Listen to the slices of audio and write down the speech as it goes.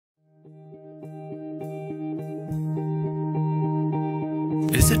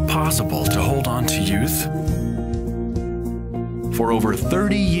Is it possible to hold on to youth? For over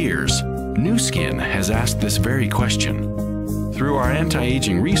 30 years, Nu Skin has asked this very question. Through our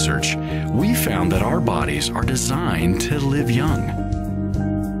anti-aging research, we found that our bodies are designed to live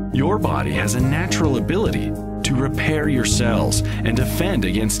young. Your body has a natural ability to repair your cells and defend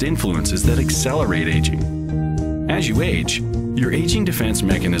against influences that accelerate aging. As you age, your aging defense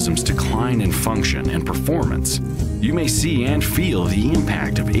mechanisms decline in function and performance. You may see and feel the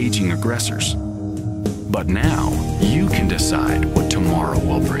impact of aging aggressors. But now, you can decide what tomorrow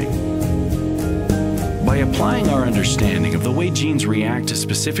will bring. By applying our understanding of the way genes react to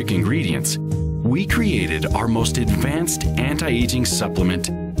specific ingredients, we created our most advanced anti-aging supplement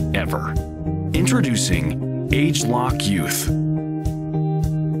ever. Introducing ageLOC Youth.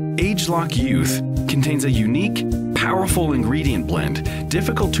 ageLOC Youth contains a unique, powerful ingredient blend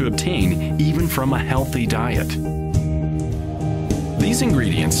difficult to obtain even from a healthy diet. These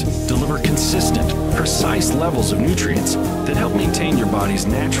ingredients deliver consistent, precise levels of nutrients that help maintain your body's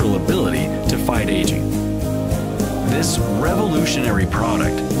natural ability to fight aging. This revolutionary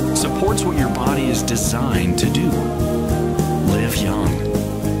product supports what your body is designed to do: live young.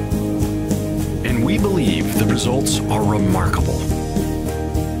 And we believe the results are remarkable.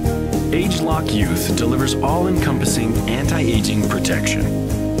 ageLOC Youth delivers all-encompassing anti-aging protection.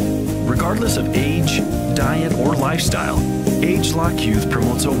 Regardless of age, diet, or lifestyle, ageLOC Youth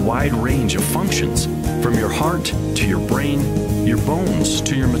promotes a wide range of functions, from your heart to your brain, your bones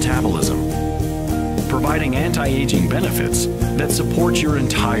to your metabolism, providing anti-aging benefits that support your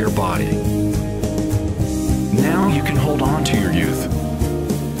entire body. Now you can hold on to your youth,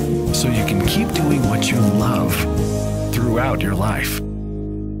 so you can keep doing what you love throughout your life.